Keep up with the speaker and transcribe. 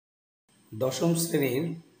দশম শ্রেণীর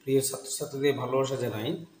প্রিয় ছাত্রছাত্রীদের ভালোবাসা জানাই।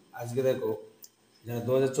 আজকে দেখো, যারা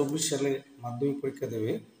 2024 সালে মাধ্যমিক পরীক্ষা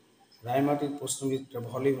দেবে, রায়মাটির প্রশ্ন বিচিত্রা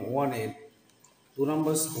ভলিউম 1-এর 2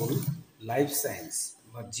 নম্বর স্কুল লাইফ সায়েন্স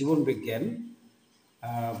বা জীবন বিজ্ঞান,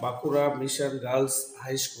 Bankura mission girls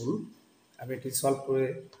high school, আমি এটি সলভ করে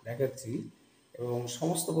দেখাচ্ছি এবং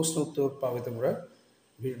সমস্ত প্রশ্ন উত্তর পাবে তোমরা।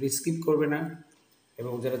 ভিডিওটি স্কিপ করবে না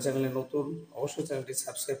এবং যারা চ্যানেলে নতুন অবশ্যই চ্যানেলটি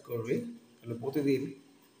সাবস্ক্রাইব করবে, তাহলে প্রতিদিন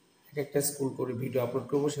একটা স্কুল করে ভিডিও আপলোড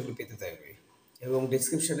করবো, সেগুলো পেতে থাকবে। এবং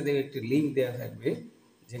ডিসক্রিপশানে দেখে একটি লিঙ্ক দেওয়া থাকবে,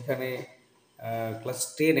 যেখানে ক্লাস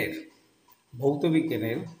 10-এর ভৌত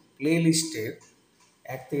বিজ্ঞানের প্লে লিস্টের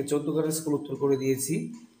 1 থেকে 14 খানা স্কুল উত্তর করে দিয়েছি,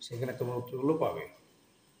 সেখানে তোমার উত্তরগুলো পাবে।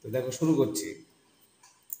 তো দেখো, শুরু করছি।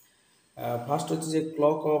 ফার্স্ট হচ্ছে যে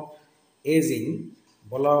ক্লক অফ এজিং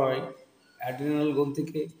বলা হয় অ্যাড্রিনাল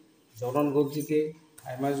গ্রন্থিকে, জনন গ্রন্থিকে,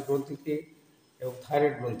 থাইমাস গ্রন্থিকে এবং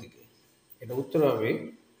থাইরয়েড গ্রন্থিকে। এটা উত্তর হবে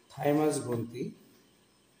থাইমাস গ্রন্থি।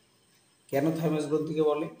 কেন থাইমাস গ্রন্থিকে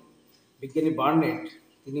বলে? বিজ্ঞানী বার্নেট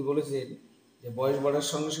তিনি বলেছেন যে বয়স বাড়ার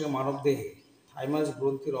সঙ্গে সঙ্গে মানবদেহে থাইমাস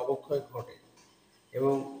গ্রন্থির অবক্ষয় ঘটে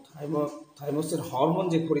এবং থাইমাসের হরমোন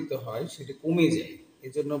যে খরিত হয় সেটি কমে যায়,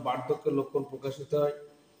 এজন্য বার্ধক্যের লক্ষণ প্রকাশিত হয়।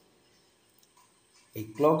 এই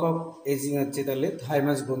ক্লক অফ এজিং হচ্ছে তাহলে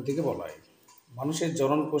থাইমাস গ্রন্থিকে বলা হয়। মানুষের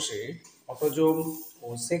জনন কোষে অটোজোম ও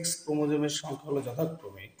সেক্স ক্রোমোজোমের সংখ্যা হলো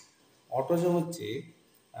যথাক্রমে, অটোজোম হচ্ছে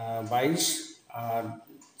 22 আর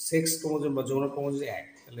সেক্স ক্রোমোজোম বা যৌন ক্রোমোজোম 1,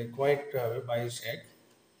 তাহলে কয়েকটা হবে 22-1।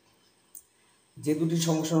 যে দুটি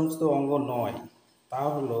সমসমস্ত অঙ্গ নয় তা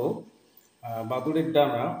হলো বাদুড়ের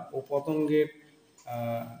ডানা ও পতঙ্গের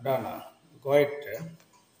ডানা।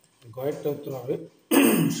 গয়েরটা উত্তর হবে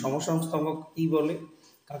সমসমস্ত অঙ্গ কী বলে,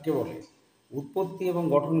 কাকে বলে? উৎপত্তি এবং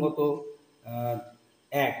গঠনগত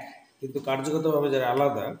এক, কিন্তু কার্যগতভাবে যারা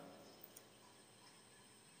আলাদা।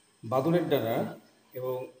 বাদুড়ের ডানা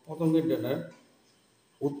এবং পতঙ্গের ডানার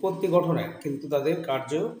উৎপত্তি গঠন এক, কিন্তু তাদের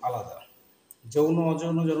কার্য আলাদা। যৌন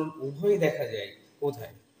অযৌন জনন উভয়ই দেখা যায়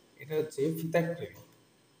কোথায়? এটা হচ্ছে ফিতাগ্রে।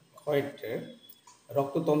 ক্ষয়টা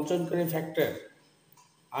রক্ততঞ্চনকারী ফ্যাক্টর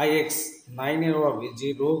IX9 এর অভাবে যে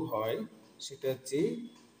রোগ হয় সেটা হচ্ছে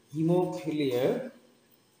হিমোফিলিয়া।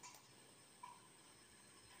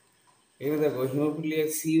 এখানে দেখো হিমোফিলিয়া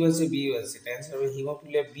সি আছে, বি আছে, এটা অ্যান্সার হবে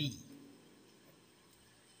হিমোফিলিয়া বি।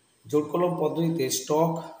 জোড়কলম পদ্ধতিতে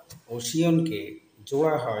স্টক ও শিয়নকে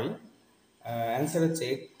জোড়া হয়, অ্যান্সার হচ্ছে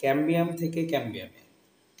ক্যাম্বিয়াম থেকে ক্যাম্বিয়ামে।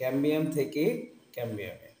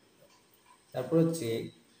 তারপর হচ্ছে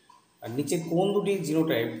নিচে কোন দুটি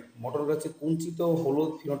জিনোটাইপ মটর গাছের কুঞ্চিত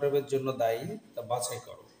হলুদ ফিনোটাইপের জন্য দায়ী তা বাছাই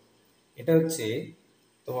করো। এটা হচ্ছে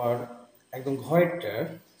তোমার একদম ঘয়েরটা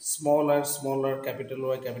স্মল আর ক্যাপিটাল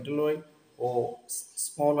ওয়াই ও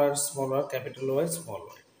স্মল আর ক্যাপিটাল ওয়াই।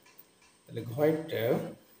 তাহলে ঘয়েরটা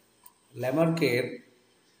ল্যামার্কের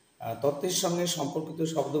তত্ত্বের সঙ্গে সম্পর্কিত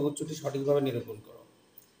শব্দগুচ্ছটি সঠিকভাবে নিরূপণ করো।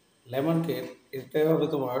 ল্যামার্কের এটাই হবে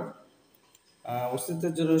তোমার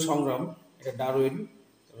অস্তিত্বের জন্য সংগ্রাম, এটা ডারউইন।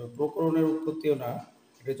 তবে প্রকরণের উৎপত্তিও না,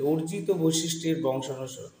 এটা হচ্ছে অর্জিত বৈশিষ্ট্যের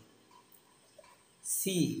বংশানুসরণ।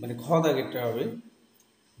 সি মানে খ দাগেরটা হবে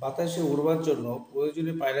বাতাসে উড়বার জন্য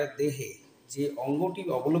প্রয়োজনীয় পায়রার দেহে যে অঙ্গটি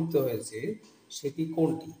অবলুপ্ত হয়েছে সেটি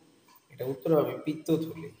কোনটি? এটা উত্তর হবে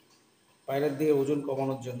পিত্তথলি। পায়রার দেহে ওজন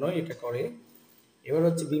কমানোর জন্য এটা করে। এবার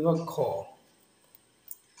হচ্ছে বিভাগ খ।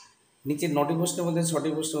 নিচের 9টি প্রশ্নের মধ্যে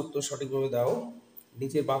সঠিক প্রশ্নের উত্তর সঠিকভাবে দাও।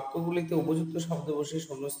 নিচের বাক্যগুলিতে উপযুক্ত শব্দ বসে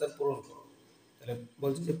শূন্যস্থান পূরণ করো। তাহলে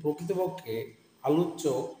বলছে যে প্রকৃতপক্ষে আলোচ্য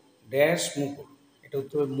ড্যাশ মুকুল, এটা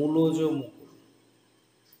উত্তর হবে মূলজ মুকুল।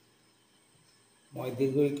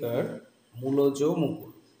 দীর্ঘইকার মূলজ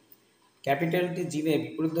মুকুল। ক্যাপিটাল টি জিনে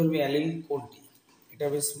বিপরীতধর্মী অ্যালিল কোনটি? এটা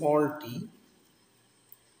হবে স্মল টি।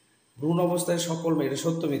 ভ্রূণ অবস্থায় সকল এটা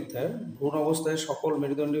সত্য মিথ্যা? ভ্রূণ অবস্থায় সকল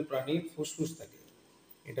মেরুদণ্ডী প্রাণীর ফুসফুস থাকে,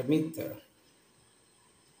 এটা মিথ্যা।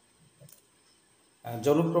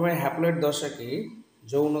 জলক্রমে হ্যাপ্লয়েড দশাকে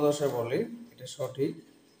যৌন দশা বলে, এটা সঠিক,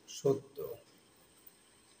 সত্য।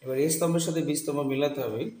 এবার এ স্তম্ভের সাথে বি স্তম্ভ মিলাতে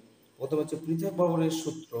হবে। প্রথম হচ্ছে পৃথক ভবনের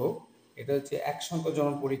সূত্র, এটা হচ্ছে এক সংখ্যা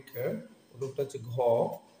জনন পরীক্ষা, উত্তরটা হচ্ছে ঘ।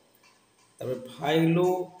 তারপরে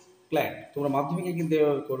ফাইলোক্ল্যাড, তোমরা মাধ্যমিকে কিন্তু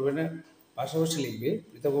এভাবে করবে না, পাশাপাশি লিখবে।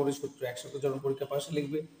 পৃথক ভবনের সূত্র এক সংখ্যা জনন পরীক্ষা পাশে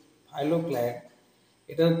লিখবে। ফাইলোক্ল্যাড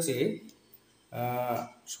এটা হচ্ছে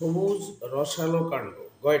সবুজ রসালো কাণ্ড,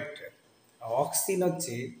 গয়েরটা। অক্সিন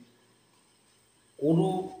হচ্ছে অণু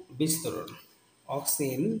বিস্তরণ,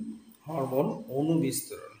 অক্সিন হরমোন অণু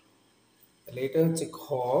বিস্তরণ। তাহলে এটা হচ্ছে খ।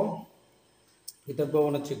 পৃথক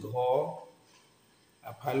ভবন হচ্ছে ঘ,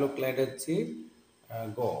 আর ফাইলোক্ল্যাড হচ্ছে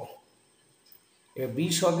গ। এবার বি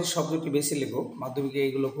সদৃশ শব্দটি বেশি লেখো, মাধ্যমিকে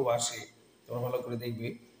এইগুলো খুব আসে, তোমরা ভালো করে দেখবে।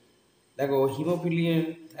 দেখো হিমোফিলিয়া,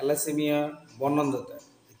 থ্যালাসেমিয়া, বর্ণান্ধতা,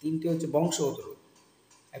 তিনটি হচ্ছে বংশগত রোগ।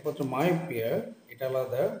 একমাত্র মায়োপিয়া এটা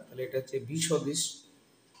আলাদা, তাহলে এটা হচ্ছে বিসদৃশ।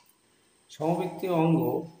 সমবৃত্তীয় অঙ্গ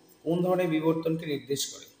কোন ধরনের বিবর্তনকে নির্দেশ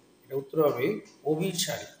করে? এটা উত্তর হবে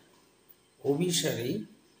অভিসারী। অভিসারী।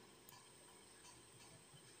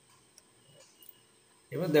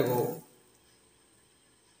 এবার দেখো,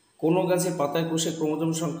 কোনো গাছের পাতায় কোষে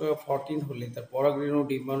ক্রোমোজোম সংখ্যা 14 হলে তার পরাগরেণু,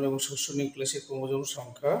 ডিম্বাণু এবং শস্য নিউক্লিয়াসের ক্রোমোজোম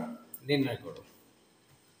সংখ্যা নির্ণয় করো।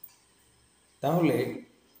 তাহলে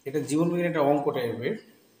এটা জীবনবিজ্ঞান একটা অঙ্ক টাইপের।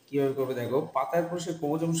 কীভাবে করবে দেখো, পাতার কোষের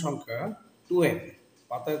ক্রোমোজোম সংখ্যা 2n।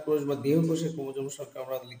 পাতার কোষ বা দেহ কোষের ক্রোমোজোম সংখ্যা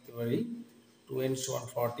আমরা লিখতে পারি 2n সমান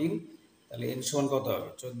 14। তাহলে n সমান কত হবে?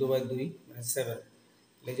 14/2 মানে 7।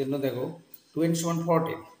 এই জন্য দেখো 2n সমান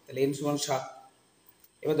 14, তাহলে n সমান 7।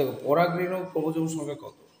 এবার দেখো পরাগরেণু ক্রোমোজোম সংখ্যা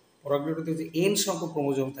কত? পরাগরেণুতে যদি n সংখ্যক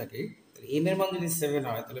ক্রোমোজোম থাকে, তাহলে n এর মান যদি 7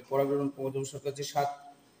 হয়, তাহলে পরাগরেণুর ক্রোমোজোম সংখ্যা হচ্ছে 7।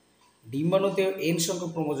 ডিম্বাণুতেও n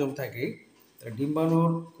সংখ্যক ক্রোমোজোম থাকে, তাহলে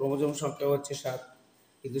ডিম্বাণুর ক্রোমোজোম সংখ্যা হচ্ছে 7।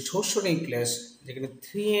 কিন্তু শস্য নিউক্লিয়াস যেখানে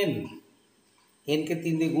 3n, n কে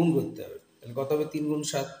 3 দিয়ে গুণ করতে হবে, তাহলে কত হবে? 3 গুণ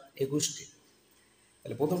 7, 21টি।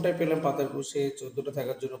 তাহলে প্রথমটায় পেলাম পাতার কোষে 14টা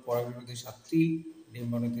থাকার জন্য পরাগরেণুতে 7টি,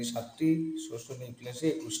 ডিম্বাণুতে 7টি, শস্য নিউক্লিয়াসে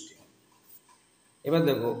 21টি। এবার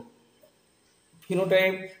দেখো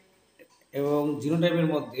ফিনোটাইপ এবং জিনোটাইপের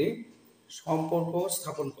মধ্যে সম্পর্ক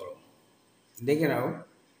স্থাপন করো। দেখে নাও,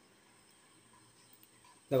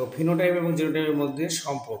 দেখো ফিনোটাইপ এবং জিনোটাইপের মধ্যে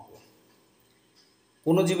সম্পর্ক।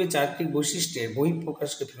 কোনো জীবের চারিত্রিক বৈশিষ্ট্যের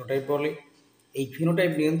বহিঃপ্রকাশকে ফিনোটাইপ বলে। এই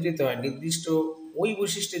ফিনোটাইপ নিয়ন্ত্রিত হয় নির্দিষ্ট ওই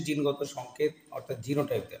বৈশিষ্ট্যের জিনগত সংকেত অর্থাৎ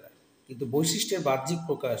জিনোটাইপ দ্বারা। কিন্তু বৈশিষ্ট্যের বাহ্যিক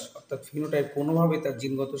প্রকাশ অর্থাৎ ফিনোটাইপ কোনোভাবে তার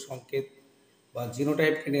জিনগত সংকেত বা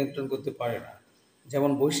জিনোটাইপকে নিয়ন্ত্রণ করতে পারে না।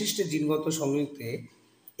 যেমন বৈশিষ্ট্যের জিনগত সংযুক্তে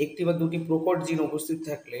একটি বা দুটি প্রকট জিন উপস্থিত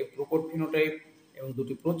থাকলে প্রকট ফিনোটাইপ এবং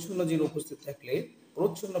দুটি প্রচ্ছন্ন জিন উপস্থিত থাকলে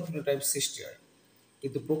প্রচ্ছন্ন ফিনোটাইপ সৃষ্টি হয়।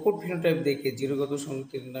 কিন্তু প্রকট ফিনোটাইপ দেখে জিনগত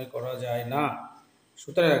সংযুক্তি নির্ণয় করা যায় না।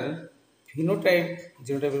 সুতরাং ফিনোটাইপ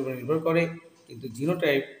জিনোটাইপের উপর নির্ভর করে, কিন্তু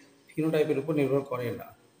জিনোটাইপ ফিনোটাইপের উপর নির্ভর করে না।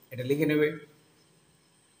 এটা লিখে নেবে।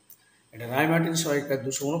 এটা রায় মার্টিন সহায়িকা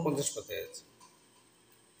 249 পাতায় আছে।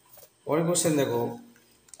 পরের কোশ্চেন দেখো,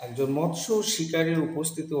 একজন মৎস্য শিকারীর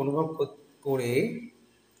উপস্থিতি অনুভব করে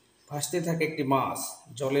ভাসতে থাকে একটি মাছ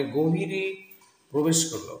জলের গভীরে প্রবেশ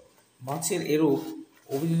করলো। মাছের এরূপ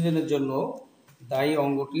অভিযোজনের জন্য দায়ী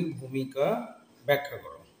অঙ্গটির ভূমিকা ব্যাখ্যা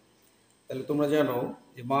করো। তাহলে তোমরা জানো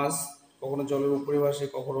যে মাছ কখনো জলের উপরে ভাসে,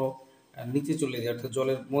 কখনো নিচে চলে যায় অর্থাৎ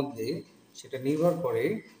জলের মধ্যে। সেটা নির্ভর করে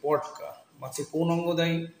পটকা। মাছের কোন অঙ্গ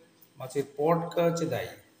দায়ী? মাছের পটকা হচ্ছে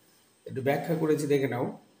দায়ী। একটু ব্যাখ্যা করেছি, দেখে নাও।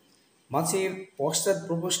 মাছের পশ্চাৎ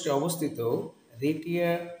প্রকোষ্ঠে অবস্থিত রেটিয়া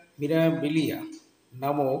মিরাবিলিয়া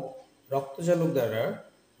নামক রক্তজালক দ্বারা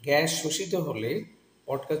গ্যাস শোষিত হলে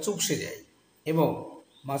পটকা চুপসে যায় এবং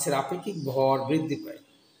মাছের আপেক্ষিক ভর বৃদ্ধি পায়।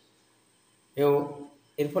 এবং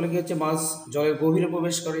এর ফলে কি হচ্ছে? মাছ জলের গভীরে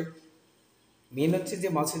প্রবেশ করে। মেন হচ্ছে যে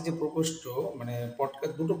মাছের যে প্রকোষ্ঠ, মানে পটকার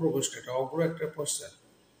দুটো প্রকোষ্ঠ, একটা অগ্র একটা পশ্চাৎ।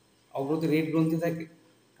 অগ্রতে রেড গ্রন্থি থাকে,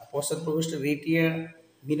 আর পশ্চাৎ প্রকোষ্ঠে রেটিয়া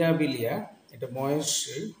মিরাবিলিয়া, এটা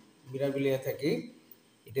মহেশে মিরাবিলিয়া থাকে,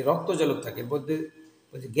 এটা রক্তজালক থাকে। এর মধ্যে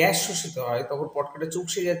গ্যাস শোষিত হয়, তখন পটকাটা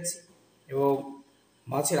চুপসে যাচ্ছে এবং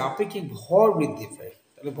মাছের আপেক্ষিক ভর বৃদ্ধি পায়।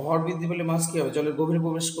 তাহলে ভর বৃদ্ধি পেলে মাছ কী হবে? জলের গভীরে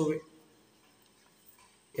প্রবেশ করবে।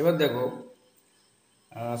 এবার দেখো,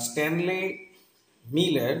 স্ট্যানলে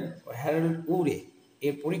মিলার ও হ্যারল্ড উরে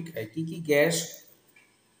এর পরীক্ষায় কি কি গ্যাস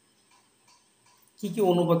কি কি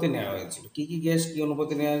অনুপাতে নেওয়া হয়েছিল? কি কি গ্যাস কি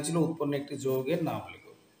অনুপাতে নেওয়া হয়েছিল? উৎপন্ন একটি যৌগের নাম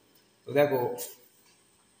লেখো। তো দেখো,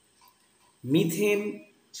 মিথেন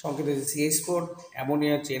সংকেত হচ্ছে CH4,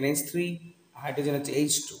 অ্যামোনিয়া হচ্ছে NH3, হাইড্রোজেন হচ্ছে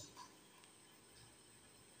H2।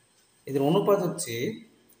 এদের অনুপাত হচ্ছে,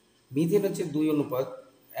 মিথেন হচ্ছে 2 অনুপাত,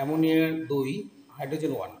 অ্যামোনিয়া 2,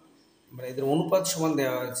 হাইড্রোজেন 1। মানে এদের অনুপাত সমান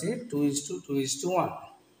দেওয়া হয়েছে 2:2:1।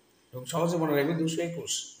 এবং সহজে মনে রাখবে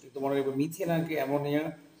 221। কিন্তু মনে রাখবে মিথেন আগে, অ্যামোনিয়া,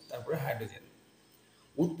 তারপরে হাইড্রোজেন।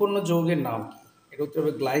 উৎপন্ন যৌগের নাম কি? এটা উত্তর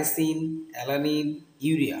হবে গ্লাইসিন, অ্যালানিন,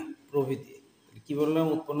 ইউরিয়া প্রভৃতি। কি বললাম?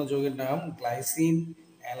 উৎপন্ন যৌগের নাম গ্লাইসিন,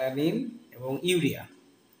 অ্যালানিন এবং ইউরিয়া।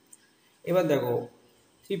 এবার দেখো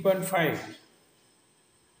 3.5,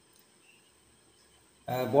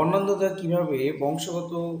 বর্ণান্ধতা কিভাবে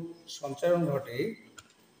বংশগত সঞ্চারণ ঘটে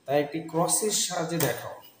তা একটি ক্রসের সাহায্যে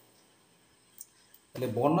দেখাও। তাহলে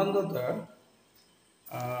বর্ণান্ধতা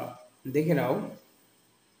দেখে নাও।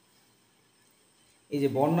 এই যে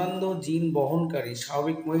বর্ণান্ধ জিন বহনকারী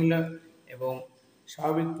স্বাভাবিক মহিলা এবং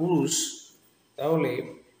স্বাভাবিক পুরুষ, তাহলে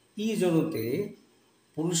পি জনুতে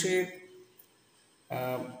পুরুষের,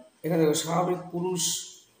 এখানে দেখো স্বাভাবিক পুরুষ,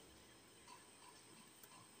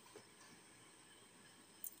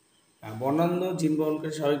 বর্ণান্ধ জিন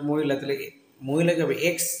বহনকারী স্বাভাবিক মহিলা, তাহলে মহিলাকে হবে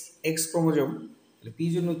এক্স ক্রোমোজোম তাহলে পি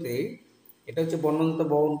জন্যতে এটা হচ্ছে বর্ণান্ততা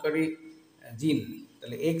বহনকারী জিন,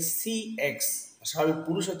 তাহলে এক্স সি এক্স, স্বাভাবিক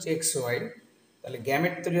পুরুষ হচ্ছে এক্স ওয়াই, তাহলে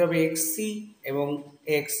গ্যামেট তৈরি হবে এক্স সি এবং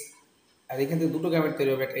এক্স, আর এখান থেকে দুটো গ্যামেট তৈরি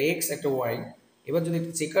হবে, একটা এক্স একটা ওয়াই। এবার যদি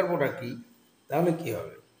একটা চেকার বোর্ড আঁকি তাহলে কি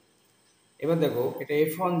হবে, এবার দেখো এটা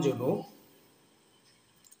F1 জন্য,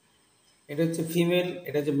 এটা হচ্ছে ফিমেল,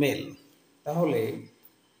 এটা হচ্ছে মেল, তাহলে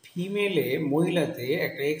ফিমেলে মহিলাতে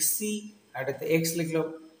একটা এক্স সি আর একটা এক্স লিখলাম,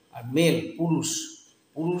 আর মেল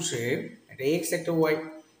পুরুষের একটা এক্স একটা ওয়াই।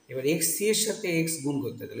 এবার এক্স সি এর সাথে এক্স গুণ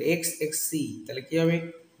করতে হবে, তাহলে এক্স এক্স সি, তাহলে কি হবে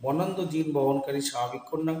বর্ণান্ধ জিন বহনকারী স্বাভাবিক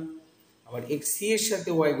কন্যা। আবার এক্স সি এর সাথে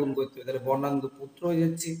ওয়াই গুণ করতে হবে, তাহলে বর্ণান্ধ পুত্র হয়ে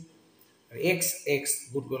যাচ্ছে। আর এক্স এক্স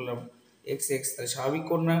গুণ করলাম, এক্স এক্স তাহলে স্বাভাবিক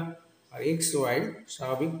কন্যা, আর এক্স ওয়াই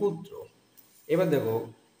স্বাভাবিক পুত্র। এবার দেখো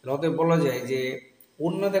অতএব বলা যায় যে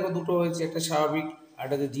কন্যা দেখো দুটো হয়েছে, একটা স্বাভাবিক আর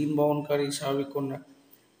একটা জিন বহনকারী স্বাভাবিক কন্যা।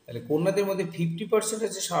 তাহলে কন্যাদের মধ্যে 50%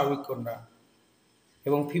 হচ্ছে স্বাভাবিক কন্যা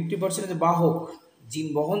এবং 50% হচ্ছে বাহক, জিন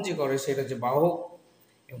বহন যে করে সেটা হচ্ছে বাহক।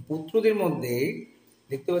 এবং পুত্রদের মধ্যে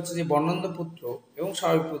দেখতে পাচ্ছি যে বর্ণান্ধ পুত্র এবং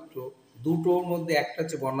স্বাভাবিক পুত্র দুটোর মধ্যে একটা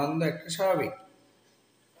হচ্ছে বর্ণান্ধ একটা স্বাভাবিক,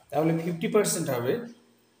 তাহলে 50% হবে।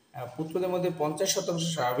 পুত্রদের মধ্যে 50%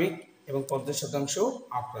 স্বাভাবিক এবং 50%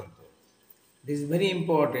 আক্রান্ত। This is very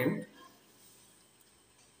important.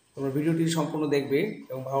 তোমরা ভিডিওটি সম্পূর্ণ দেখবে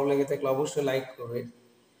এবং ভালো লেগে থাকলে অবশ্যই লাইক করবে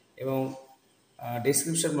এবং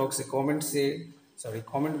ডেসক্রিপশন বক্সে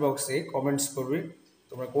কমেন্ট বক্সে কমেন্টস করবে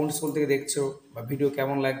তোমরা কোন স্কুল থেকে দেখছো বা ভিডিও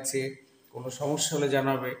কেমন লাগছে, কোনো সমস্যা হলে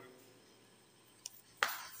জানাবে।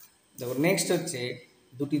 দেখো নেক্সট হচ্ছে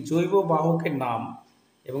দুটি জৈব বাহকের নাম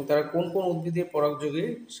এবং তারা কোন কোন উদ্ভিদের পরাগযোগে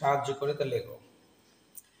সাহায্য করে তা লেখো।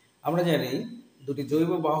 আমরা জানি দুটি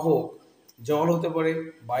জৈব বাহক জল হতে পারে,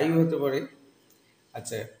 বায়ু হতে পারে।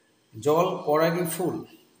 আচ্ছা, জল পরাগী ফুল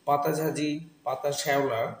পাতাঝাজি, পাতা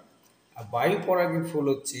শ্যাওলা, আর বায়ু পরাগী ফুল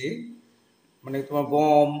হচ্ছে মানে তোমার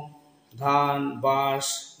গম, ধান, বাঁশ,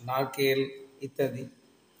 নারকেল ইত্যাদি।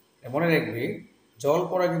 মনে রাখবে জল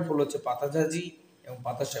পরাগী ফুল হচ্ছে পাতাঝাজি এবং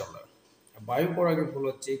পাতা শ্যাওলা, আর বায়ু পরাগী ফুল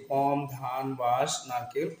হচ্ছে গম, ধান, বাঁশ,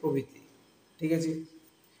 নারকেল প্রভৃতি। ঠিক আছে,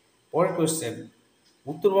 পরের কোশ্চেন,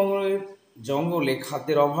 উত্তরবঙ্গের জঙ্গলে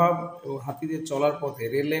খাদ্যের অভাব এবং হাতিদের চলার পথে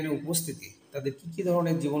রেল লাইনের উপস্থিতি তাদের কি কি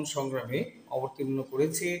ধরনের জীবন সংগ্রামে অবতীর্ণ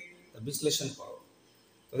করেছে তা বিশ্লেষণ করো।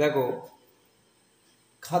 তো দেখো,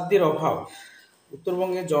 খাদ্যের অভাব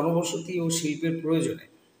উত্তরবঙ্গের জনবসতি ও শিল্পের প্রয়োজনে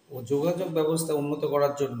ও যোগাযোগ ব্যবস্থা উন্নত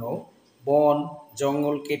করার জন্য বন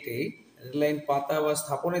জঙ্গল কেটে রেললাইন পাতা বা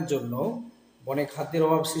স্থাপনের জন্য বনে খাদ্যের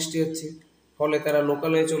অভাব সৃষ্টি হচ্ছে, ফলে তারা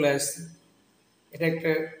লোকালয়ে চলে আসছে। এটা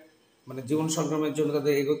একটা মানে জীবন সংগ্রামের জন্য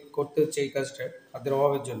তাদের করতে হচ্ছে এই কাজটা, খাদ্যের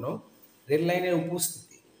অভাবের জন্য। রেল লাইনের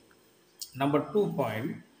উপস্থিতি। নাম্বার 2 পয়েন্ট,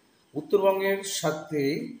 উত্তরবঙ্গের সাথে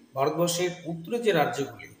ভারতবর্ষের উত্তরে যে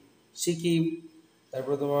রাজ্যগুলি সিকিম,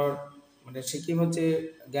 তারপরে তোমার মানে সিকিম হচ্ছে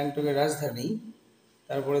গ্যাংটকের রাজধানী,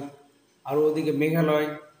 তারপরে আরও ওদিকে মেঘালয়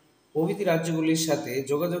প্রভৃতি রাজ্যগুলির সাথে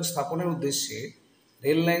যোগাযোগ স্থাপনের উদ্দেশ্যে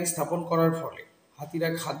রেল লাইন স্থাপন করার ফলে হাতিরা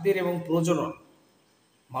খাদ্যের এবং প্রজনন,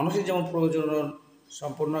 মানুষের যেমন প্রজনন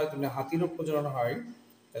সম্পন্ন হয় তেমনি হাতিরও প্রজনন হয়,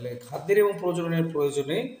 তাহলে খাদ্যের এবং প্রজননের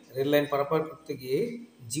প্রয়োজনে রেল লাইন পারাপার করতে গিয়ে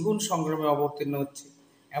জীবন সংগ্রামে অবতীর্ণ হচ্ছে।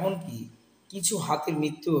 এমনকি কিছু হাতির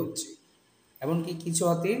মৃত্যু হচ্ছে,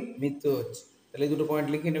 তাহলে এই দুটো পয়েন্ট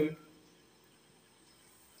লিখে নেবে,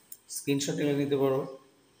 স্ক্রিনশট নিয়ে নিতে পারো।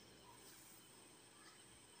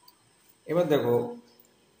 এবার দেখো,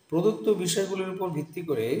 প্রদত্ত বিষয়গুলির উপর ভিত্তি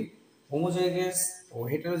করে হোমোজাইগাস ও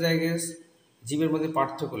হেটেরোজাইগাস জীবের মধ্যে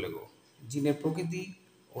পার্থক্য লেখো জিনের প্রকৃতি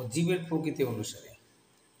ও জীবের প্রকৃতি অনুসারে।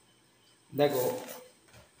 দেখো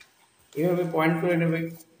এভাবে পয়েন্ট করে নেবে,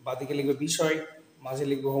 বাদিকে লিখবে বিষয়, মাঝে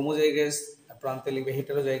লিখবে হোমোজাইগাস, আর প্রান্তে লিখবে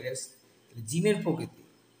হেটেরোজাইগাস। জিনের প্রকৃতি,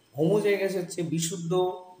 হোমোজাইগাস হচ্ছে বিশুদ্ধ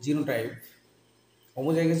জিনোটাইপ,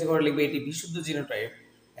 হোমোজাইগাসে করে লিখবে এটি বিশুদ্ধ জিনোটাইপ,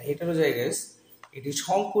 আর হেটেরোজাইগাস এটি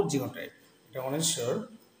সংকর জিনোটাইপ, এটা অনেশ্বর,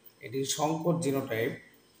 এটি সংকর জিনোটাইপ।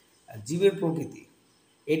 আর জীবের প্রকৃতি,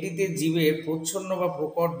 এটিতে জীবের প্রচ্ছন্ন বা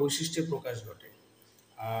প্রকট বৈশিষ্ট্যের প্রকাশ ঘটে,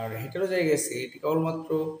 আর হেটেরোজাইগাসে এটি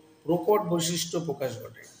কেবলমাত্র প্রকট বৈশিষ্ট্য প্রকাশ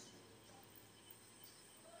ঘটে।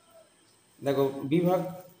 দেখো বিভাগ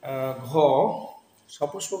ঘ,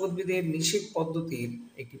 সপুষ্পক উদ্ভিদের নিষেক পদ্ধতির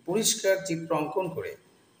একটি পরিষ্কার চিত্র অঙ্কন করে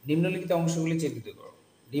নিম্নলিখিত অংশগুলি চিহ্নিত করো।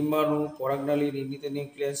 ডিম্বাণু, পরাগনালী, নির্মিত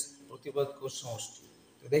নিউক্লিয়াস, প্রতিপাদ কোষ সমষ্টি।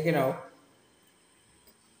 তো দেখে নাও,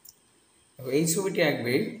 এই ছবিটি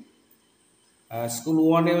আঁকবে, স্কুল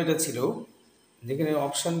 1-এও এটা ছিল, যেখানে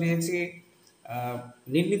অপশান দিয়েছি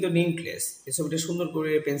নির্মিত নিউক্লিয়াস। এই ছবিটা সুন্দর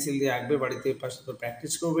করে পেন্সিল দিয়ে আঁকবে, বাড়িতে পাশে তো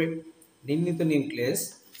প্র্যাকটিস করবে। নির্মিত নিউক্লিয়াস,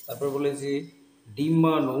 তারপর বলে যে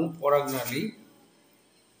ডিম্বাণু, পরাগনালী,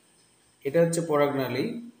 এটা হচ্ছে পরাগনালী,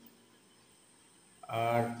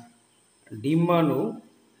 আর ডিম্বাণু,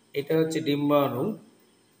 এটা হচ্ছে ডিম্বাণু।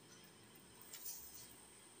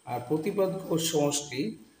 আর প্রতিপাদ কোষ সমষ্টি,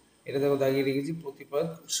 এটা দেখো দাগিয়ে রেখেছি, প্রতিপাদ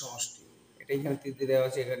কোষ সমষ্টি, এটা এখানে তীর দিয়ে দেওয়া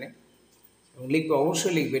আছে এখানে। এবং লিখবে,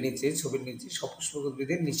 অবশ্যই লিখবে নিচে, ছবির নিচে, সপুষ্পক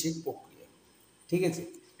উদ্ভিদের নিষেক প্রক্রিয়া। ঠিক আছে,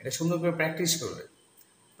 এটা সুন্দর করে প্র্যাকটিস করবে।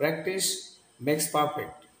 Practice makes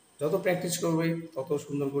perfect. যত প্র্যাকটিস করবে তত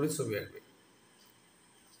সুন্দর করে ছবি আঁকবে।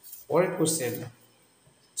 পরের কোশ্চেন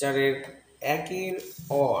 4-এর 1-এর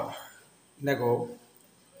অর, দেখো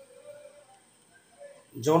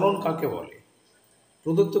জনন কাকে বলে?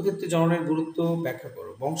 প্রদত্ত ক্ষেত্রে জননের গুরুত্ব ব্যাখ্যা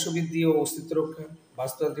করো। বংশবৃদ্ধি ও অস্তিত্ব রক্ষা,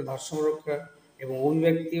 বাস্তুতান্ত্রিক ভারসাম্য রক্ষা এবং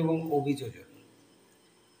অভিব্যক্তি এবং অভিযোজন।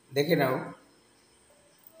 দেখে নাও,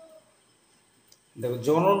 দেখো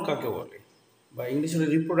জনন কাকে বলে বা ইংলিশ হলো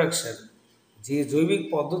রিপ্রোডাকশন। যে জৈবিক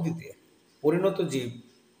পদ্ধতিতে পরিণত জীব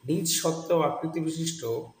নিজ সত্তা ও আকৃতি বিশিষ্ট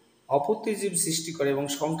অপত্য জীব সৃষ্টি করে এবং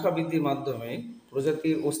সংখ্যা বৃদ্ধির মাধ্যমে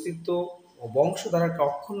প্রজাতির অস্তিত্ব ও বংশধারাকে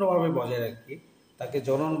অক্ষুণ্ণভাবে বজায় রাখে, তাকে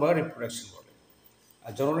জনন বা রিপ্রোডাকশন বলে।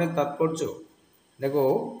 আর জননের তাৎপর্য, দেখো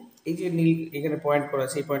এই যে নীল এখানে পয়েন্ট করা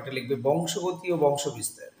আছে, এই পয়েন্টটা লিখবে বংশগতি ও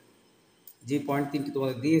বংশবিস্তার। যে পয়েন্ট 3টি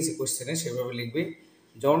তোমাদের দিয়েছে কোশ্চেনে, সেভাবে লিখবে।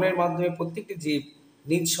 জননের মাধ্যমে প্রত্যেকটি জীব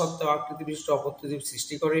নিজ সত্তা আকৃতি বিশিষ্ট অপত্য জীব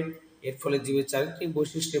সৃষ্টি করে। এর ফলে জীবের চারিত্রিক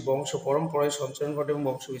বৈশিষ্ট্যে বংশ পরম্পরায় সঞ্চালন ঘটে এবং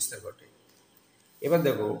বংশ বিস্তার ঘটে। এবার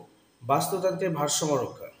দেখো বাস্তুতন্ত্রের ভারসাম্য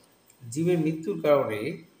রক্ষা। জীবের মৃত্যুর কারণে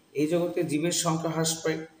এই জগতে জীবের সংখ্যা হ্রাস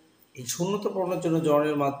পায়। এই শূন্যতা পূরণের জন্য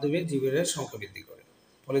জননের মাধ্যমে জীবের সংখ্যা বৃদ্ধি করে,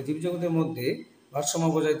 ফলে জীবজগতের মধ্যে ভারসাম্য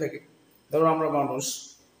বজায় থাকে। ধরো আমরা মানুষ,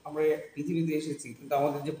 আমরা পৃথিবীতে এসেছি, কিন্তু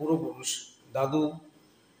আমাদের যে পূর্বপুরুষ, দাদু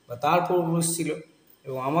বা তার পূর্বপুরুষ ছিল,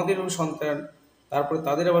 এবং আমাদেরও সন্তান, তারপরে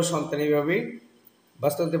তাদের আবার সন্তান, এইভাবে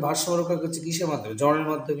বাস্তবতে ভারসাম্য রক্ষা করছে কিসের মাধ্যমে? জননের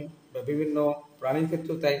মাধ্যমে, বা বিভিন্ন প্রাণীর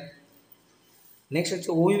ক্ষেত্রেও তাই। নেক্সট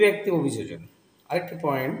হচ্ছে অভিব্যক্তি অভিযোজন, আরেকটি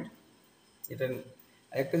পয়েন্ট। এটা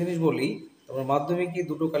একটা জিনিস বলি, তোমরা মাধ্যমিকে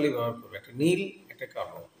দুটো কালি ব্যবহার করবে, একটা নীল একটা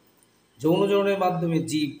কালো। যৌনজনের মাধ্যমে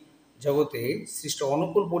জীব জগতে সৃষ্ট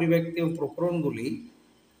অনুকূল পরিব্যক্তি এবং প্রকরণগুলি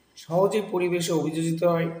সহজেই পরিবেশে অভিযোজিত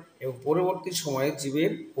হয় এবং পরবর্তী সময়ে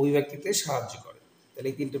জীবের অভিব্যক্তিতে সাহায্য করে। তাহলে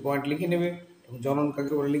এই 3টে পয়েন্ট লিখে নেবে এবং জনন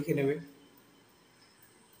কাকে বলে লিখে নেবে।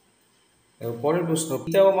 এবং পরের প্রশ্ন,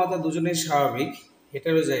 পিতা ও মাতা দুজনেই স্বাভাবিক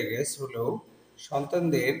হেটারোজাইগাস হলেও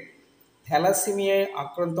সন্তানদের থ্যালাসেমিয়ায়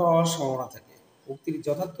আক্রান্ত হওয়ার সম্ভাবনা থাকে। উক্তির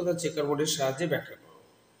যথার্থতা চেকার বোর্ডের সাহায্যে ব্যাখ্যা করো।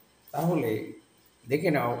 তাহলে দেখে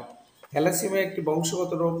নাও, থ্যালাসেমিয়া একটি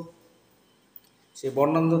বংশগত রোগ। সে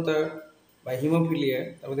বর্ণান্ধতা বা হিমোফিলিয়া,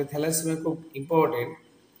 তার মধ্যে থ্যালাসেমিয়া খুব ইম্পর্টেন্ট।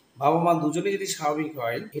 বাবা মা দুজনে যদি স্বাভাবিক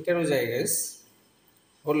হয় হেটারোজাইগাস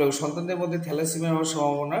হলেও সন্তানদের মধ্যে থ্যালাসেমিয়া হওয়ার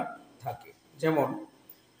সম্ভাবনা থাকে। যেমন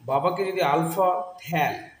বাবাকে যদি alpha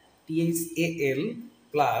থ্যাল THAL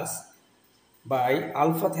plus by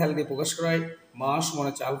alpha থ্যাল দিয়ে প্রকাশ করা হয়, মা সমান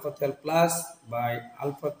হচ্ছে আলফা থ্যাল প্লাস বাই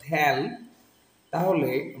আলফা থ্যাল,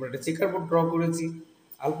 তাহলে আমরা একটা চেকার বোর্ড ড্র করেছি।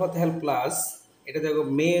 আলফা থ্যাল প্লাস, এটা দেখো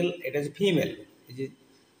মেল, এটা হচ্ছে ফিমেল। এই যে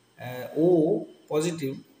ও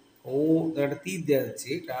পজিটিভ, ও একটা তীর দেওয়া যাচ্ছে,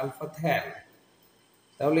 এটা আলফা থ্যাল।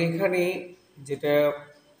 তাহলে এখানে যেটা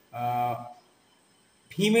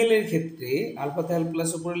ফিমেলের ক্ষেত্রে আলফা থ্যাল প্লাস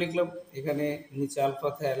উপরে লিখলাম, এখানে নিচে আলফা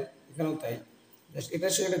থ্যাল, এখানেও তাই।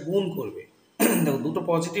 এটার সঙ্গে একটা গুণ করবে। দেখো দুটো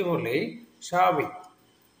পজিটিভ হলে স্বাভাবিক,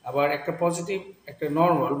 আবার একটা পজিটিভ একটা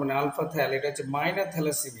নর্মাল, মানে আলফা থ্যাল, এটা হচ্ছে মাইনার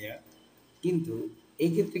থ্যালাসেমিয়া। কিন্তু এই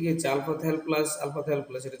ক্ষেত্রে কি হচ্ছে আলফা থ্যাল প্লাস,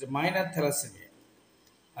 এটা হচ্ছে মাইনার থ্যালাসেমিয়া,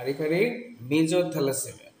 আর এখানে মেজর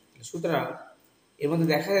থ্যালাসেমিয়া। সুতরাং এর মধ্যে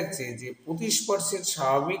দেখা যাচ্ছে যে 25%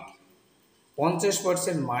 স্বাভাবিক,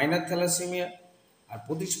 50% মাইনার থ্যালাসেমিয়া, আর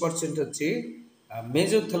 25% হচ্ছে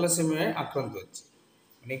মেজর থ্যালাসেমিয়ায় আক্রান্ত হচ্ছে।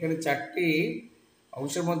 মানে এখানে 4টি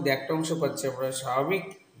অংশের মধ্যে একটা অংশ পাচ্ছি আমরা স্বাভাবিক,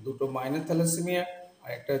 দুটো মাইনার থ্যালাসেমিয়া, আর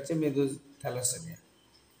একটা হচ্ছে মেজর থ্যালাসেমিয়া।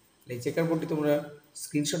 এই চেকার বোর্ডটি তোমরা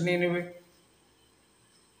স্ক্রিনশট নিয়ে নেবে।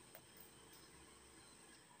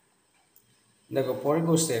 দেখো পরের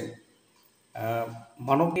কোশ্চেন,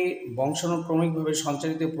 মানবকে বংশানুক্রমিকভাবে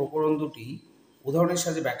সঞ্চারিত প্রকরণ দুটি উদাহরণের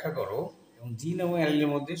সাথে ব্যাখ্যা করো এবং জিন এবং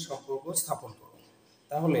অ্যালিলের মধ্যে সম্পর্ক স্থাপন করো।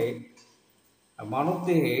 তাহলে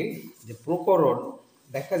মানবদেহে যে প্রকরণ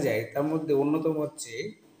দেখা যায় তার মধ্যে অন্যতম হচ্ছে,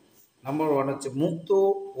 নাম্বার 1 হচ্ছে মুক্ত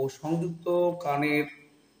ও সংযুক্ত কানের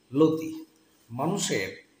লতি। মানুষের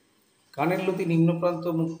কানের লতি নিম্নপ্রান্ত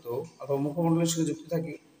মুক্ত অথবা মুখমণ্ডলের সঙ্গে যুক্ত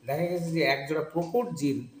থাকে। দেখা গেছে যে একজোড়া প্রকট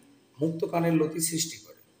জিন মুক্ত কানের লতি সৃষ্টি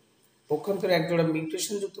করে, পক্ষান্তরে একজোড়া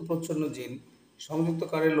মিউটেশনযুক্ত প্রচ্ছন্ন জিন সংযুক্ত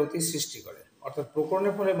কানের লতি সৃষ্টি করে। অর্থাৎ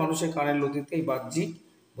প্রকরণের ফলে মানুষের কানের লতিতে এই বাহ্যিক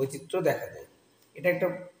বৈচিত্র্য দেখা যায়। এটা একটা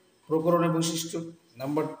প্রকরণের বৈশিষ্ট্য।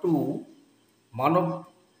 নাম্বার 2, মানব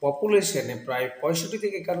পপুলেশনে প্রায় 65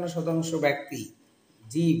 থেকে 51% ব্যক্তি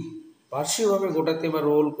জীব পার্শ্বীয়ভাবে গোটাতে বা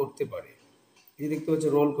রোল করতে পারে। এই দেখতে পাচ্ছ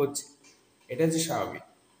রোল করছে। এটা হচ্ছে স্বাভাবিক।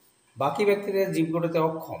 বাকি ব্যক্তিরা জীব গঠনে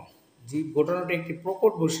অক্ষম। জীব গঠনটা একটি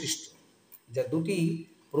প্রকট বৈশিষ্ট্য যা দুটি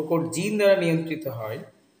প্রকট জিন দ্বারা নিয়ন্ত্রিত হয়।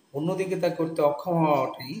 অন্যদিকে তা করতে অক্ষম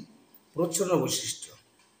হওয়াটি প্রচ্ছন্ন বৈশিষ্ট্য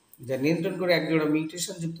যা নিয়ন্ত্রণ করে একজোড়া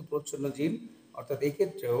মিউটেশনযুক্ত প্রচ্ছন্ন জিন, অর্থাৎ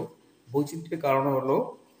এক্ষেত্রেও বৈচিত্র্যের কারণ হলো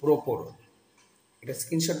প্রকরণ। এটা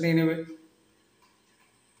স্ক্রিনশট নিয়ে নেবে।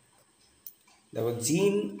 দেখো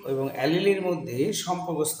জিন এবং অ্যালিলের মধ্যে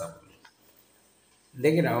সম্পর্ক স্থাপন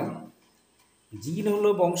দেখে নাও। জিন হলো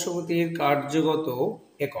বংশগতির কার্যগত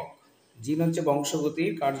একক। জিন হচ্ছে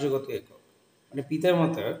বংশগতির কার্যগত একক, মানে পিতার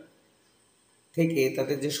মাতা থেকে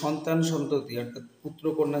তাদের যে সন্তান সন্ততি অর্থাৎ পুত্র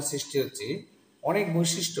কন্যা সৃষ্টি হচ্ছে, অনেক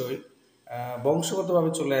বৈশিষ্ট্যই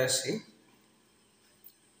বংশগতভাবে চলে আসে।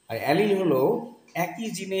 আর অ্যালিল হলো একই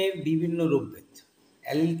জিনের বিভিন্ন রূপভেদ।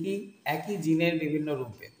 অ্যালিল কি? একই জিনের বিভিন্ন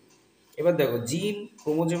রূপভেদ। এবার দেখো, জিন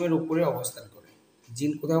ক্রোমোজোমের উপরে অবস্থান করে।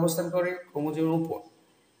 জিন কোথায় অবস্থান করে? ক্রোমোজোমের উপর।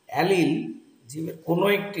 অ্যালিল জীবের কোনো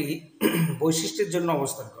একটি বৈশিষ্ট্যের জন্য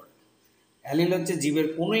অবস্থান করে। অ্যালিল হচ্ছে জীবের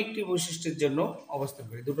কোনো একটি বৈশিষ্ট্যের জন্য অবস্থান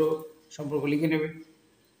করে। দুটো সম্পর্ক লিখে নেবে।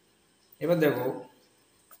 এবার দেখো,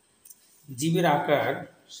 জীবের আকার,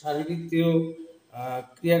 শারীরবৃত্তীয়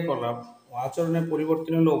ক্রিয়াকলাপ ও আচরণের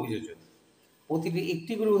পরিবর্তন হলো অভিযোজন। প্রতিটি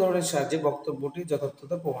একটি করে উদাহরণের সাহায্যে বক্তব্যটি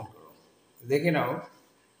যথার্থতা প্রমাণ করো। দেখে নাও।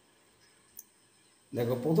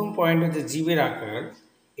 দেখো, প্রথম পয়েন্ট হচ্ছে জীবের আকার।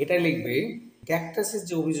 এটা লিখবে ক্যাকটাসের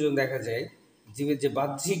যে অভিযোজন দেখা যায়, জীবের যে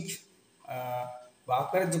বাহ্যিক বা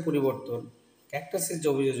আকারের যে পরিবর্তন, ক্যাকটাসের যে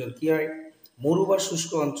অভিযোজন কী হয়, মরু বা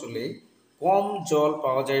শুষ্ক অঞ্চলে কম জল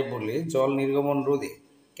পাওয়া যায় বলে জল নির্গমন রোধে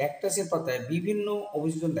ক্যাকটাসের পাতায় বিভিন্ন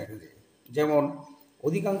অভিযোজন দেখা যায়। যেমন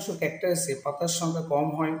অধিকাংশ ক্যাকটাসে পাতার সংখ্যা কম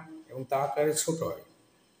হয় এবং তা আকারে ছোট হয়।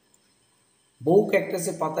 বহু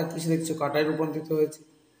ক্যাকটাসের পাতা কিসে দেখছো? কাঁটায় রূপান্তরিত হয়েছে।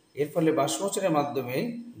 এর ফলে বাষ্পমোচনের মাধ্যমে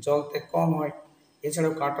জল ত্যাগ কম হয়।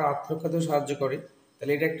 এছাড়াও কাঁটা আত্মরক্ষাতেও সাহায্য করে।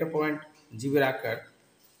 তাহলে এটা একটা পয়েন্ট, জীবের আকার।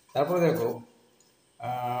 তারপরে দেখো,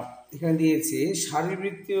 এখানে দিয়েছে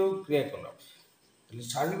শারীরবৃত্তীয় ক্রিয়াকলাপ। তাহলে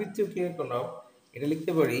শারীরবৃত্তীয় ক্রিয়াকলাপ এটা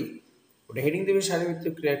লিখতে পারি, ওটা হেডিং দেবে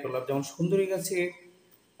শারীরবৃত্তীয় ক্রিয়াকলাপ। যেমন সুন্দরী গাছের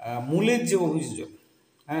মূলের যে অভিযোজন,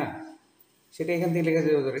 হ্যাঁ, সেটা এখান থেকে লেখা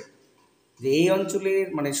যেতে পারে যে এই অঞ্চলের,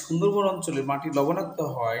 মানে সুন্দরবন অঞ্চলের মাটি লবণাক্ত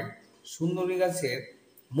হয়। সুন্দরী গাছের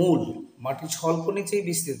মূল মাটি স্বল্প নিচেই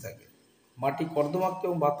বিস্তৃত থাকে। মাটি কর্দমাক্ত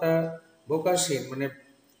এবং বাতাবকাশীন, মানে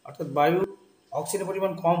অর্থাৎ বায়ুর অক্সিজেনের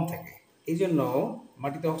পরিমাণ কম থাকে। এই জন্য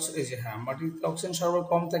মাটিতে মাটিতে অক্সিজেন সরবরাহ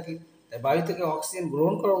কম থাকে। তাই বায়ু থেকে অক্সিজেন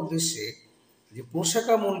গ্রহণ করার উদ্দেশ্যে যে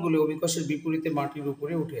পোশাকা মূলগুলো অভিকোষের বিপরীতে মাটির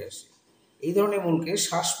উপরে উঠে আসে। এই ধরনের মূলকে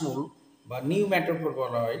শ্বাসমূল বা নিউ ম্যাটোফোর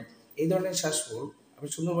বলা হয়। এই ধরনের শ্বাসমূল আমি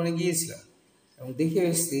সুন্দরবনে গিয়েছিলাম এবং দেখে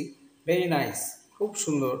এসেছি, ভেরি নাইস, খুব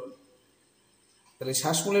সুন্দর। তাহলে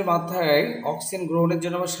শ্বাসমূলের মাথায় অক্সিজেন গ্রহণের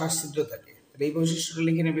জন্য আবার শ্বাসছিদ্র থাকে। তাহলে এই বৈশিষ্ট্যটা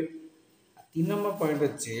লিখে নেবে। 3 নম্বর পয়েন্ট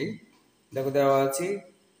হচ্ছে, দেখো দেওয়া আছে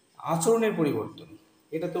আচরণের পরিবর্তন।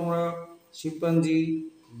 এটা তোমরা শিম্পাঞ্জি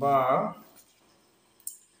বা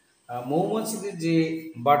মৌমাছিদের যে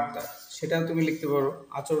বার্তা, সেটা তুমি লিখতে পারো,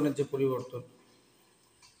 আচরণের যে পরিবর্তন।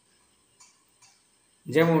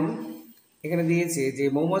 যেমন এখানে দিয়েছে যে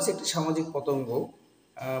মৌমাছি একটি সামাজিক পতঙ্গ।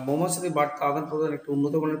 মৌমাছিদের বার্তা আদান প্রদান একটি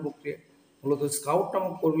উন্নত মানের প্রক্রিয়া। মূলত স্কাউট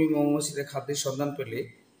নামক কর্মী মৌমাছিদের খাদ্যের সন্ধান পেলে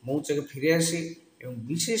মৌচাকে ফিরে আসে এবং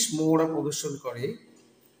বিশেষ মহড়া প্রদর্শন করে,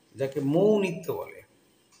 যাকে মৌ নৃত্য বলে।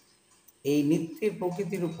 এই নৃত্যের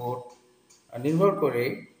প্রকৃতির উপর নির্ভর করে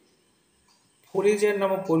ফোরেজার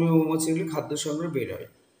নামক কর্মী মৌমাছিগুলি খাদ্য সংগ্রহে বের হয়।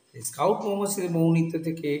 স্কাউট মৌমাছিদের মৌ নৃত্য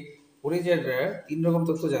থেকে ফোরেজাররা 3 রকম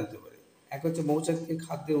তথ্য জানতে পারে। এক হচ্ছে মৌচাক থেকে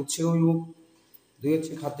খাদ্যের উৎসের অভিমুখ, 2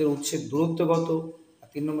 হচ্ছে খাদ্যের উৎসের দূরত্বগত, আর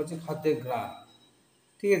 3 নম্বর হচ্ছে খাদ্যের ঘ্রাণ।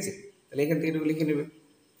 ঠিক আছে, তাহলে এখান থেকে এটুকু লিখে নেবে।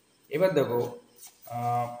 এবার দেখো,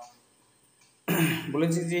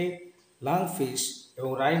 বলেছে যে লাংফিশ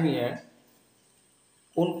এবং রাইনিয়া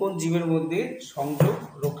কোন কোন জীবের মধ্যে সংযোগ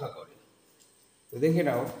রক্ষা করে। তো দেখে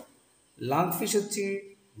নাও, লাংফিশ হচ্ছে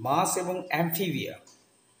মাছ এবং অ্যামফিবিয়া।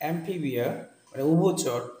 অ্যামফিবিয়া মানে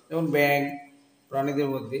উভচর, যেমন ব্যাঙ প্রাণীদের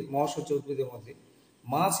মধ্যে, মশ হচ্ছে উদ্ভিদের মধ্যে।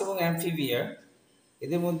 মাছ এবং অ্যামফিবিয়া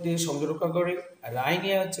এদের মধ্যে সংযোগ রক্ষা করে। আর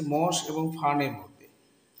রাইনিয়া হচ্ছে মশ এবং ফার্নের মধ্যে।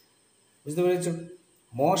 বুঝতে পেরেছ?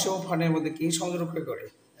 মশ এবং ফার্নের মধ্যে কে সংযোগ রক্ষা করে?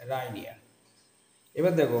 রাইনিয়া।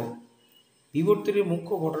 এবার দেখো, বিবর্তনের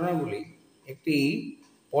মুখ্য ঘটনাগুলি একটি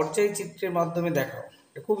পর্যায় চিত্রের মাধ্যমে দেখাও।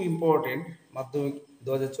 এটা খুব ইম্পর্টেন্ট মাধ্যমিক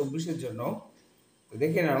 2024-এর জন্য।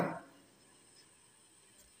 দেখে নাও,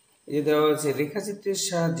 এই যে দেওয়া হচ্ছে রেখাচিত্রের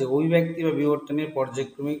সাহায্যে ওই ব্যক্তি বা বিবর্তনের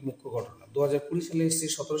পর্যায়ক্রমিক মুখ্য ঘটনা। 2020 সালে এসছে,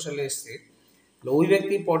 17 সালে এসছে। ওই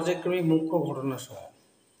ব্যক্তির পর্যায়ক্রমিক মুখ্য ঘটনা সমূহ।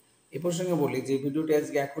 এ প্রসঙ্গে বলি যে ভিডিওটি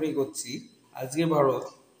আজকে এখনই করছি। আজকে ভারত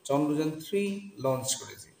চন্দ্রযান 3 লঞ্চ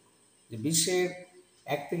করেছে, যে বিশ্বের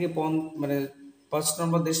 1 থেকে 5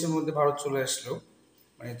 নম্বর দেশের মধ্যে ভারত চলে আসলো,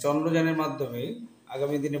 মানে চন্দ্রযানের মাধ্যমে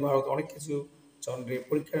আগামী দিনে ভারত অনেক কিছু চন্দ্রে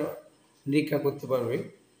পরীক্ষা নিরীক্ষা করতে পারবে।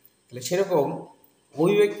 তাহলে সেরকম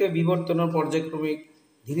অভিব্যক্তি বিবর্তনের পর্যায়ক্রমিক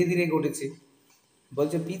ধীরে ধীরে ঘটেছে।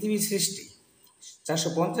 বলছে পৃথিবীর সৃষ্টি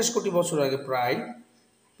 450 কোটি বছর আগে প্রায়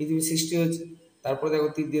পৃথিবীর সৃষ্টি হয়েছে। তারপরে দেখো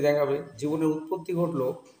তীর দিয়ে দেখাবে জীবনের উৎপত্তি ঘটলো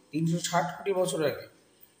 360 কোটি বছর আগে,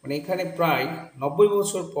 মানে এখানে প্রায় 90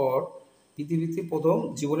 বছর পর পৃথিবীতে প্রথম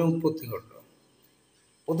জীবনের উৎপত্তি ঘটলো।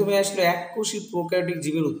 প্রথমে আসলো এককোষী প্রোক্যারিওটিক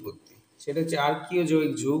জীবের উৎপত্তি, সেটা হচ্ছে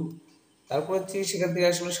আর্কিওজোয়িক যুগ। তারপর হচ্ছে সেখান থেকে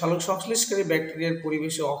আসলে সালোক সংশ্লেষকারী ব্যাকটেরিয়ার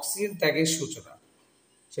পরিবেশে অক্সিজেন ত্যাগের সূচনা,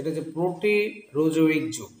 সেটা হচ্ছে প্রোটেরোজোয়িক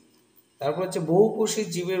যুগ। তারপর হচ্ছে বহুকোষী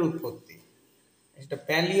জীবের উৎপত্তি, এটা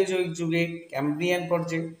প্যালিওজোয়িক যুগে ক্যাম্ব্রিয়ান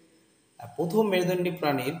পর্যায়ে। আর প্রথম মেরুদণ্ডী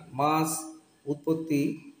প্রাণীর মাছ উৎপত্তি,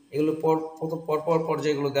 এগুলো পরপর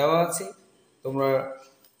পর্যায়গুলো দেওয়া আছে তোমরা।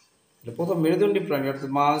 প্রথম মেরুদণ্ডী প্রাণী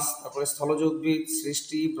অর্থাৎ মাছ, তারপরে স্থলজ উদ্ভিদ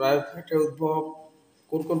সৃষ্টি, ব্রায়োফাইটের উদ্ভব,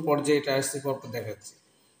 কোন কোন পর্যায়ে এটা আসছে পরপর দেখাচ্ছে।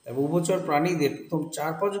 এবং উভচর প্রাণীদের প্রথম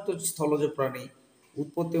 4 পাযুক্ত স্থলজ প্রাণী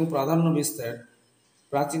উৎপত্তি এবং প্রাধান্য বিস্তার,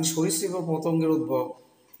 প্রাচীন সরীসৃপ ও পতঙ্গের উদ্ভব,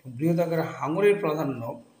 বৃহদাকার হাঙরের প্রাধান্য,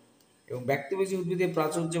 এবং ব্যক্তিভোজী উদ্ভিদের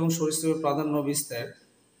প্রাচুর্য এবং সরীসৃপের প্রাধান্য বিস্তার,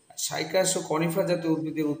 সাইকাস ও কনিফা জাতীয়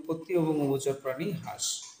উদ্ভিদের উৎপত্তি এবং উভচর প্রাণী হ্রাস।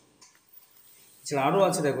 এছাড়া আরও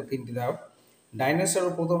আছে দেখো 3টি ধাপ। ডাইনোসর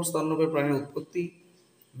ও প্রথম স্তন্যপায়ী প্রাণীর উৎপত্তি,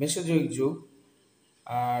 মেসোজোয়িক যুগ,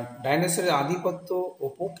 আর ডাইনোসরের আধিপত্য ও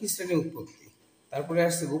পক্ষী শ্রেণীর উৎপত্তি। তারপরে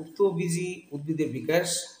আসছে গুপ্তবীজী উদ্ভিদের বিকাশ,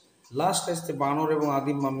 লাস্ট আসছে বানর এবং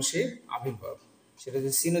আদিম মানুষের আবির্ভাব, সেটা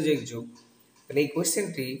হচ্ছে সিনোজোয়িক যুগ। তাহলে এই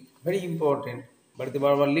কোয়েশ্চেনটি ভেরি ইম্পর্টেন্ট, বাড়িতে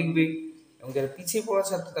বারবার লিখবে। এবং যারা পিছিয়ে পড়া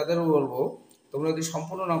ছাত্র তাদেরও বলবো তোমরা যদি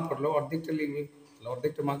সম্পূর্ণ না পারলেও অর্ধেকটা লিখবে, তাহলে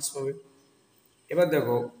অর্ধেকটা মার্কস পাবে। এবার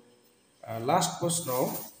দেখো লাস্ট প্রশ্ন,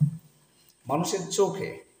 মানুষের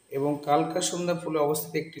চোখে এবং কালকা সন্ধ্যা ফুলে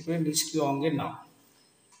অবস্থিত একটি করে নিষ্ক্রিয় অঙ্গের নাম।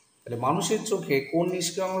 তাহলে মানুষের চোখে কোন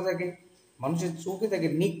নিষ্ক্রিয় অঙ্গ থাকে? মানুষের চোখে থাকে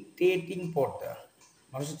নিকটেটিং পর্দা।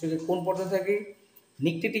 মানুষের চোখে কোন পর্দা থাকে?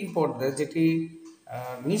 নিকটেটিং পর্দা, যেটি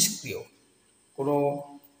নিষ্ক্রিয়, কোনো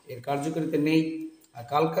এর কার্যকারিতা নেই। আর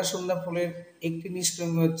কালকা সন্ধ্যা ফুলের একটি নিষ্ক্রিয়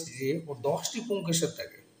অঙ্গ হচ্ছে যে ওর 10টি পুংকেশর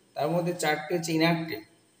থাকে, তার মধ্যে 4টি হচ্ছে ইনঅ্যাক্টিভ,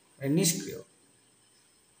 মানে নিষ্ক্রিয়।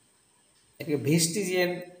 এটাকে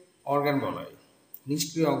ভেস্টিজিয়ান অর্গান বলা হয়,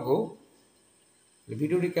 নিষ্ক্রিয় অঙ্গ।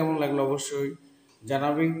 ভিডিওটি কেমন লাগলো অবশ্যই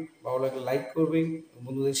জানাবে, ভালো লাগলে লাইক করবে,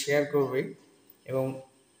 বন্ধুদের শেয়ার করবে। এবং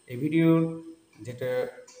এই ভিডিওর যেটা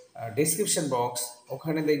ডেসক্রিপশন বক্স,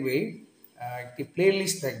 ওখানে দেখবে একটি প্লে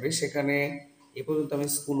লিস্ট থাকবে, সেখানে এ পর্যন্ত আমি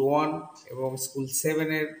স্কুল 1 এবং স্কুল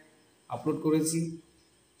 7-এর আপলোড করেছি।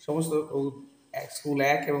 সমস্ত স্কুল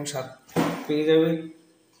 1 এবং 7 পেয়ে যাবে।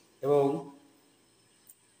 এবং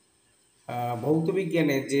ভৌত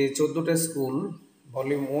বিজ্ঞানের যে 14টা স্কুল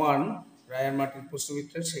ভলিউম 1 রায়ান মার্টিন প্রশ্ন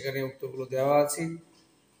বিচিত্রা, সেখানে উত্তরগুলো দেওয়া আছে,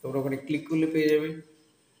 তোমরা ওখানে ক্লিক করলে পেয়ে যাবে।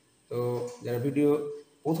 তো যারা ভিডিও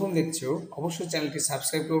প্রথম দেখছো অবশ্যই চ্যানেলটি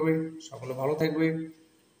সাবস্ক্রাইব করবে। সকলে ভালো থাকবে।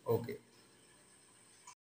 ওকে।